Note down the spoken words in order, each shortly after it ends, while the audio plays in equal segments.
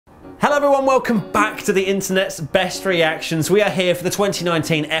Hi everyone, welcome back to the internet's best reactions. We are here for the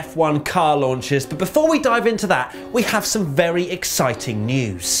 2019 F1 car launches, but before we dive into that, we have some very exciting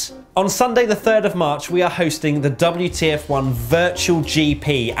news. On Sunday the 3rd of March, we are hosting the WTF1 Virtual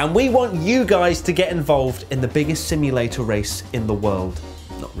GP, and we want you guys to get involved in the biggest simulator race in the world.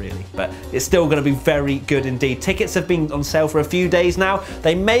 Not really, but it's still going to be very good indeed. Tickets have been on sale for a few days now.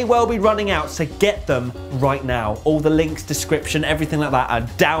 They may well be running out, so get them right now. All the links, description, everything like that are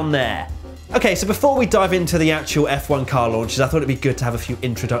down there. Okay, so before we dive into the actual F1 car launches, I thought it'd be good to have a few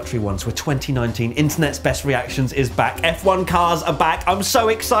introductory ones. With 2019 Internet's Best Reactions is back. F1 cars are back. I'm so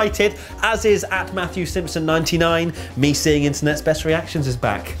excited, as is at Matthew Simpson 99. Me seeing Internet's Best Reactions is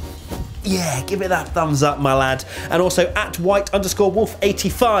back. Yeah, give it that thumbs up, my lad. And also at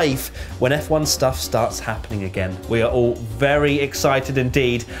white_wolf85 when F1 stuff starts happening again. We are all very excited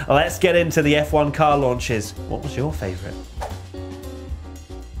indeed. Let's get into the F1 car launches. What was your favourite?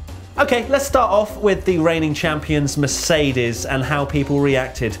 Okay, let's start off with the reigning champions Mercedes and how people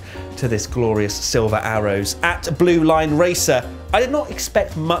reacted to this glorious silver arrows. At Blue Line Racer, I did not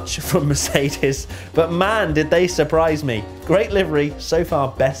expect much from Mercedes, but man, did they surprise me. Great livery, so far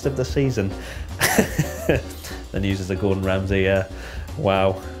best of the season. The news is a Gordon Ramsay,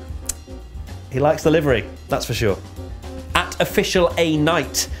 wow. He likes the livery, that's for sure. At Official A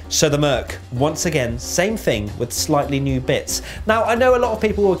Knight, so the Merc, once again, same thing with slightly new bits. Now, I know a lot of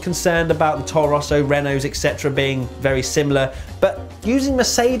people were concerned about the Toro Rosso, Renaults, etc. being very similar, but using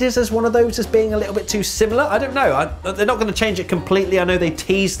Mercedes as one of those as being a little bit too similar, I don't know. They're not going to change it completely. I know they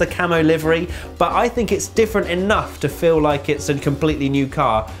teased the camo livery, but I think it's different enough to feel like it's a completely new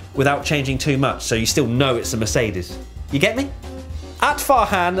car without changing too much, so you still know it's a Mercedes. You get me? At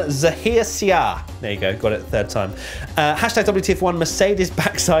Farhan Zahir Siar, there you go, got it third time. Hashtag WTF1 Mercedes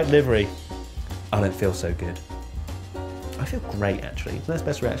backside livery. I don't feel so good. I feel great actually. Internet's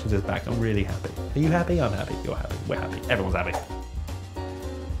Best Reactions is back. I'm really happy. Are you happy? I'm happy. You're happy. We're happy. Everyone's happy.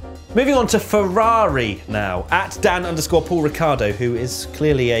 Moving on to Ferrari now. At Dan_Paul Ricciardo, who is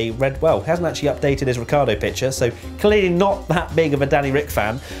clearly a hasn't actually updated his Ricciardo picture, so clearly not that big of a Danny Ric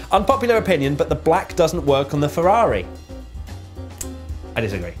fan. Unpopular opinion, but the black doesn't work on the Ferrari. I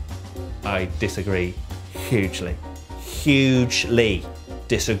disagree. I disagree hugely. Hugely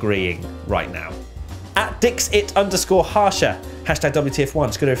disagreeing right now. At Dixit_Harsha, hashtag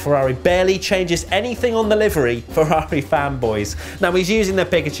WTF1, Scuderia Ferrari barely changes anything on the livery, Ferrari fanboys. Now he's using the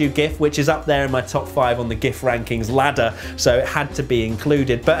Pikachu GIF, which is up there in my top 5 on the GIF rankings ladder, so it had to be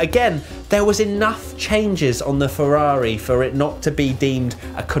included. But again, there was enough changes on the Ferrari for it not to be deemed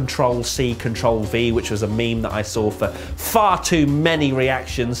a Control-C, Control-V, which was a meme that I saw for far too many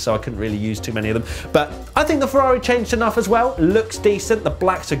reactions, so I couldn't really use too many of them. But I think the Ferrari changed enough as well. Looks decent, the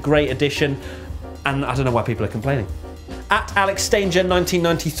black's a great addition, and I don't know why people are complaining. At Alex Stanger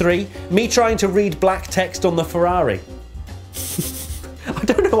 1993, me trying to read black text on the Ferrari. I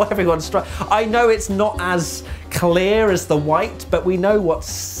don't know why everyone's trying. I know it's not as clear as the white, but we know what's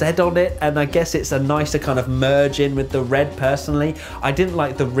said on it, and I guess it's a nicer kind of merge in with the red personally. I didn't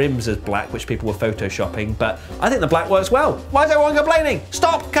like the rims as black, which people were photoshopping, but I think the black works well. Why is everyone complaining?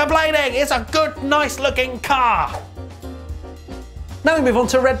 Stop complaining! It's a good, nice looking car! Now we move on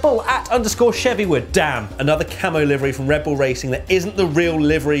to Red Bull at _Chevywood. Damn, another camo livery from Red Bull Racing that isn't the real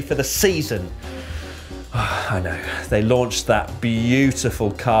livery for the season. I know, they launched that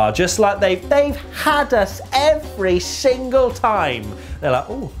beautiful car just like they've had us every single time. They're like,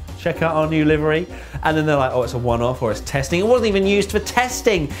 oh, check out our new livery. And then they're like, oh, it's a one-off or it's testing. It wasn't even used for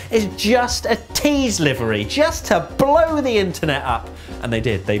testing. It's just a tease livery, just to blow the internet up. And they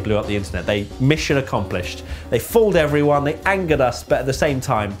did, they blew up the internet. They mission accomplished. They fooled everyone, they angered us, but at the same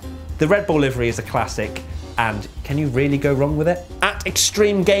time, the Red Bull livery is a classic, and can you really go wrong with it? At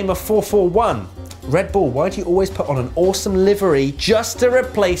Extreme Gamer 441, Red Bull, why do you always put on an awesome livery just to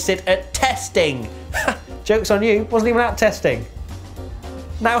replace it at testing? Joke's on you, wasn't even at testing.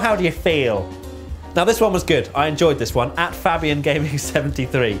 Now how do you feel? Now this one was good, I enjoyed this one. At Fabian Gaming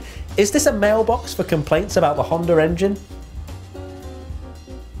 73, is this a mailbox for complaints about the Honda engine?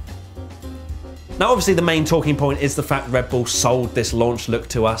 Now obviously the main talking point is the fact Red Bull sold this launch look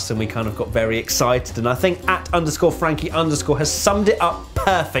to us and we kind of got very excited, and I think at _Frankie_ has summed it up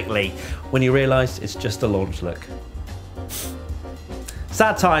perfectly when you realise it's just a launch look.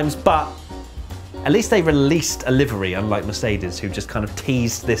 Sad times, but at least they released a livery, unlike Mercedes, who just kind of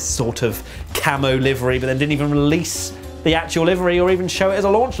teased this sort of camo livery but then didn't even release the actual livery or even show it as a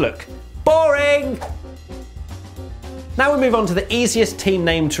launch look. Boring! Now we move on to the easiest team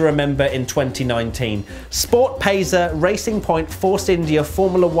name to remember in 2019. Sport Paysa Racing Point Force India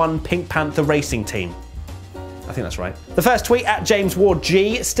Formula One Pink Panther Racing Team. I think that's right. The first tweet at James Ward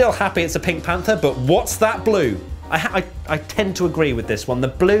G. Still happy it's a Pink Panther, but what's that blue? I tend to agree with this one. The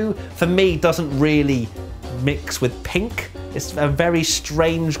blue, for me, doesn't really mix with pink. It's a very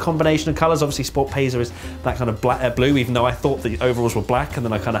strange combination of colours. Obviously, Sport Pacer is that kind of black, blue, even though I thought the overalls were black, and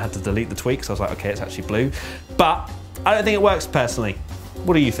then I kind of had to delete the tweet, because I was like, okay, it's actually blue. But I don't think it works personally.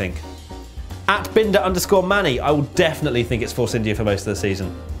 What do you think? At Binder_Manny, I will definitely think it's Force India for most of the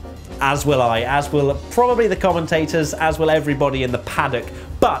season. As will I, as will probably the commentators, as will everybody in the paddock,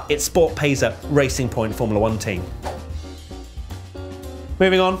 but it's Sport Pacer Racing Point Formula 1 team.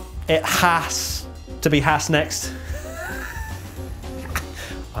 Moving on, it has to be Haas next.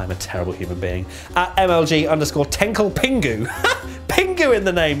 I'm a terrible human being. At MLG_Tenkel Pingu. Pingu in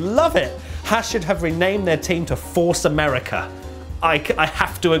the name, love it. Haas should have renamed their team to Force America. I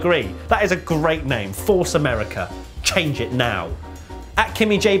have to agree. That is a great name, Force America. Change it now. At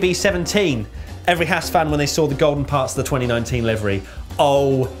KimmyJB17, every Haas fan when they saw the golden parts of the 2019 livery,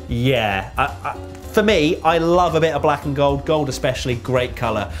 oh yeah. For me, I love a bit of black and gold especially, great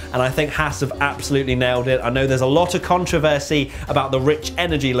colour, and I think Haas have absolutely nailed it. I know there's a lot of controversy about the Rich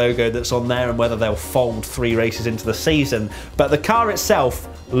Energy logo that's on there and whether they'll fold 3 races into the season, but the car itself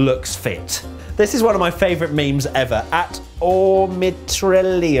looks fit. This is one of my favourite memes ever, at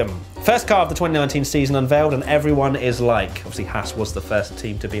Ormitrillium. First car of the 2019 season unveiled, and everyone is like, obviously Haas was the first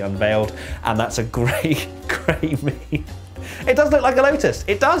team to be unveiled, and that's a great, great meme. It does look like a Lotus,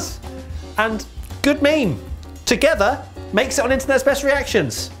 it does. And good meme. Together, makes it on Internet's Best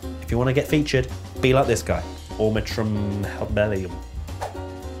Reactions. If you want to get featured, be like this guy, Ormitrillium.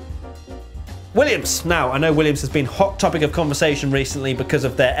 Williams. Now, I know Williams has been hot topic of conversation recently because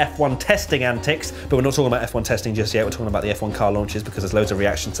of their F1 testing antics, but we're not talking about F1 testing just yet. We're talking about the F1 car launches because there's loads of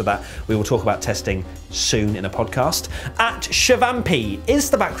reactions to that. We will talk about testing soon in a podcast. At Shavampi, is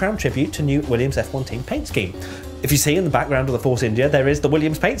the background tribute to new Williams F1 team paint scheme? If you see in the background of the Force India, there is the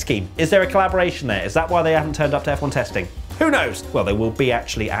Williams paint scheme. Is there a collaboration there? Is that why they haven't turned up to F1 testing? Who knows? Well, they will be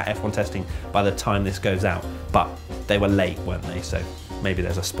actually at F1 testing by the time this goes out, but they were late, weren't they? So maybe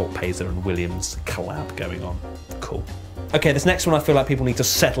there's a Sport Pacer and Williams collab going on. Cool. Okay, this next one I feel like people need to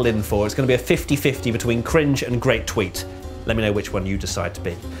settle in for. It's going to be a 50-50 between cringe and great tweet. Let me know which one you decide to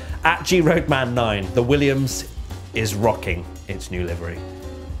be. At GRoadman9, the Williams is rocking its new livery.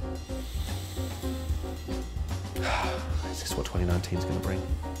 Is this what 2019 is going to bring?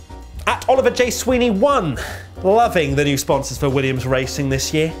 At Oliver J. Sweeney 1, loving the new sponsors for Williams Racing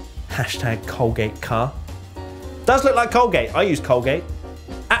this year. Hashtag Colgate car. Does look like Colgate. I use Colgate.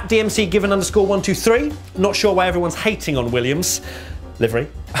 At DMC Given_123, not sure why everyone's hating on Williams livery.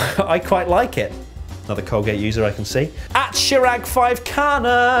 I quite like it. Another Colgate user I can see. At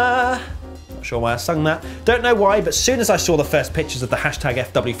Chirag5Kana, not sure why I sung that. Don't know why, but soon as I saw the first pictures of the hashtag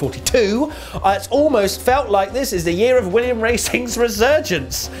FW42, it's almost felt like this is the year of Williams Racing's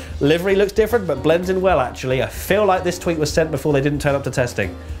resurgence. Livery looks different, but blends in well, actually. I feel like this tweet was sent before they didn't turn up to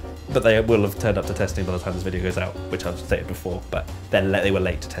testing. But they will have turned up to testing by the time this video goes out, which I've stated before, but they were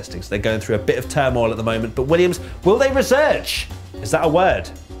late to testing, so they're going through a bit of turmoil at the moment. But Williams, will they resurge? Is that a word?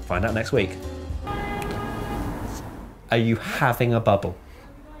 Find out next week. Are you having a bubble?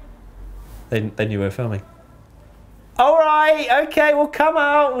 They knew we were filming. All right, okay, we'll come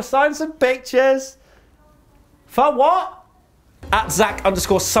out, we'll sign some pictures. For what? At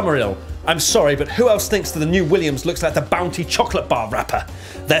Zach_Summerill, I'm sorry, but who else thinks that the new Williams looks like the Bounty chocolate bar wrapper?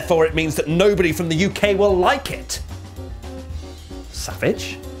 Therefore, it means that nobody from the UK will like it.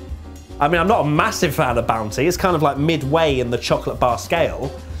 Savage. I mean, I'm not a massive fan of Bounty. It's kind of like midway in the chocolate bar scale.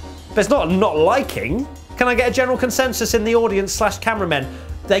 But it's not liking. Can I get a general consensus in the audience / cameramen?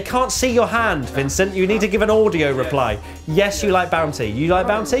 They can't see your hand, Vincent. You need to give an audio reply. Yes, you like Bounty. You like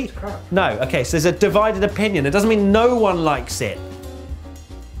Bounty? No. Okay, so there's a divided opinion. It doesn't mean no one likes it.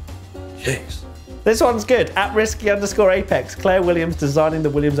 Jeez. This one's good. At Risky_Apex, Claire Williams designing the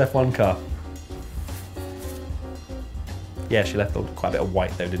Williams F1 car. Yeah, she left quite a bit of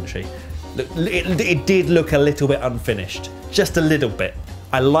white though, didn't she? It did look a little bit unfinished. Just a little bit.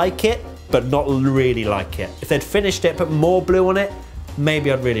 I like it, but not really like it. If they'd finished it, put more blue on it,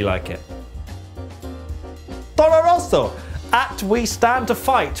 maybe I'd really like it. Toro Rosso. At We Stand to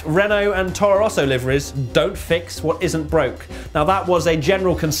Fight, Renault and Toro Rosso liveries don't fix what isn't broke. Now that was a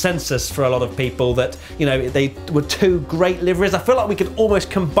general consensus for a lot of people that, you know, they were two great liveries. I feel like we could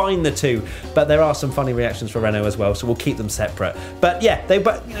almost combine the two, but there are some funny reactions for Renault as well, so we'll keep them separate. But yeah,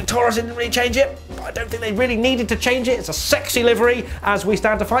 Toro Rosso didn't really change it, but I don't think they really needed to change it. It's a sexy livery, as We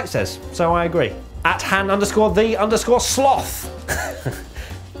Stand to Fight says, so I agree. At Han_the_sloth.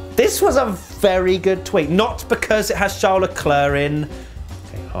 This was a very good tweet, not because it has Charles Leclerc in,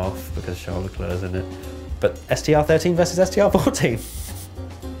 okay, half because Charles Leclerc's in it, but STR13 versus STR14.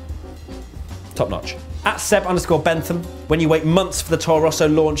 Top notch. At Seb_Bentham, when you wait months for the Toro Rosso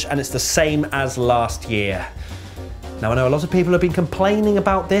launch and it's the same as last year. Now I know a lot of people have been complaining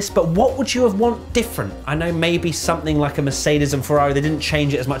about this, but what would you have want different? I know maybe something like a Mercedes and Ferrari, they didn't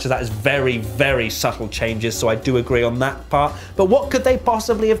change it as much as that. Is very, very subtle changes, so I do agree on that part. But what could they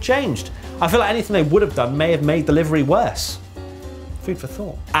possibly have changed? I feel like anything they would have done may have made the livery worse. Food for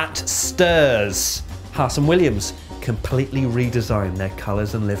thought. At Stirs, Haas and Williams completely redesigned their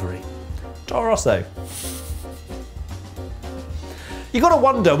colours and livery. Toro Rosso. You gotta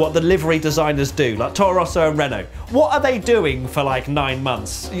wonder what the livery designers do, like Toro Rosso and Renault. What are they doing for like 9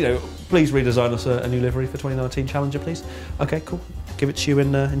 months? You know, please redesign us a new livery for 2019 Challenger, please. Okay, cool. Give it to you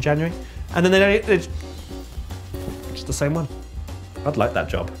in January. And then it's just the same one. I'd like that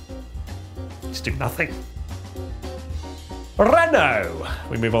job. Just do nothing. Renault.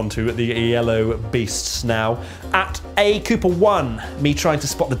 We move on to the yellow beasts now. At A Cooper 1, me trying to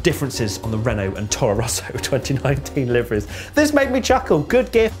spot the differences on the Renault and Toro Rosso 2019 liveries. This made me chuckle.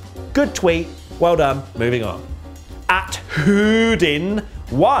 Good gift, good tweet. Well done. Moving on. At Houdin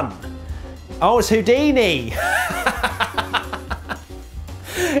 1. Oh, it's Houdini.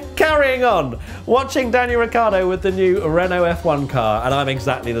 Carrying on, watching Daniel Ricciardo with the new Renault F1 car, and I'm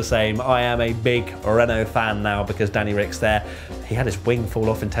exactly the same. I am a big Renault fan now because Danny Rick's there. He had his wing fall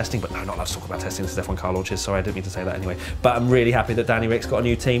off in testing, but no, not allowed to talk about testing. This is F1 car launches. Sorry, I didn't mean to say that anyway. But I'm really happy that Danny Rick's got a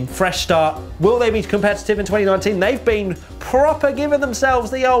new team. Fresh start. Will they be competitive in 2019? They've been proper giving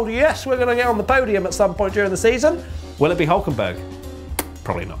themselves the old, yes, we're going to get on the podium at some point during the season. Will it be Hulkenberg?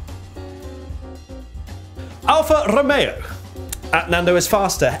 Probably not. Alfa Romeo. At Nando is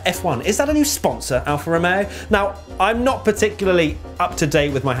faster, F1. Is that a new sponsor, Alfa Romeo? Now, I'm not particularly up to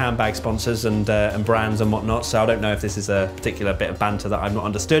date with my handbag sponsors and brands and whatnot, so I don't know if this is a particular bit of banter that I've not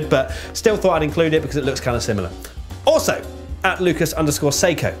understood, but still thought I'd include it because it looks kind of similar. Also, at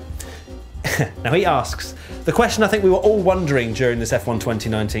Lucas_Seiko. Now he asks, the question I think we were all wondering during this F1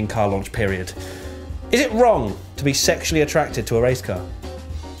 2019 car launch period. Is it wrong to be sexually attracted to a race car?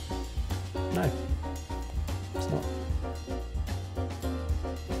 No.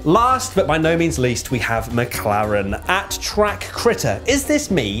 Last but by no means least, we have McLaren. At Track Critter. Is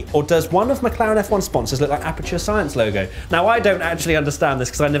this me, or does one of McLaren F1 sponsors look like Aperture Science logo? Now, I don't actually understand this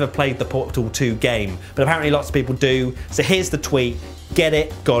because I never played the Portal 2 game, but apparently lots of people do. So here's the tweet. Get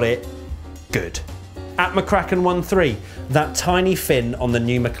it, got it, good. At McCracken13, that tiny fin on the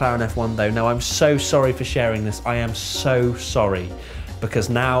new McLaren F1 though. Now, I'm so sorry for sharing this. I am so sorry.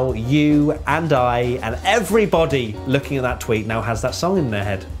 Because now you and I and everybody looking at that tweet now has that song in their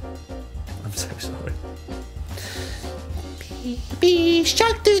head. I'm so sorry. Baby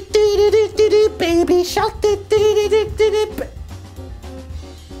shark doo doo doo doo doo, baby shark doo doo doo doo doo.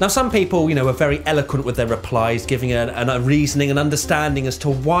 Now some people, you know, are very eloquent with their replies, giving a reasoning and understanding as to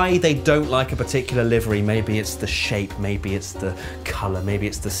why they don't like a particular livery. Maybe it's the shape, maybe it's the colour, maybe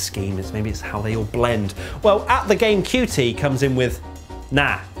it's the scheme, maybe it's how they all blend. Well, at the game QT comes in with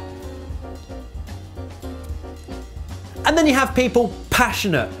nah. And then you have people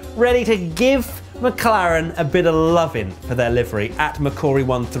passionate, ready to give McLaren a bit of loving for their livery. At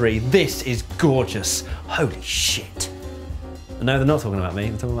Macori13, this is gorgeous. Holy shit. No, they're not talking about me,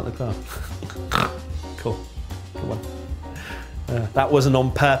 they're talking about the car. Cool, good one. That was an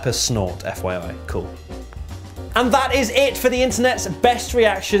on purpose snort, FYI, cool. And that is it for the internet's best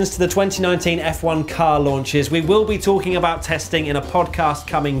reactions to the 2019 F1 car launches. We will be talking about testing in a podcast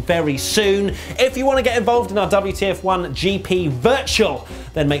coming very soon. If you want to get involved in our WTF1 GP Virtual,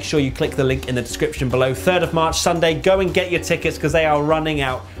 then make sure you click the link in the description below. 3rd of March, Sunday. Go and get your tickets because they are running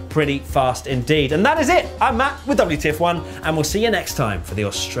out pretty fast indeed. And that is it. I'm Matt with WTF1, and we'll see you next time for the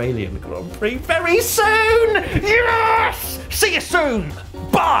Australian Grand Prix very soon. Yes! See you soon.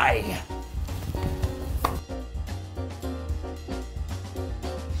 Bye.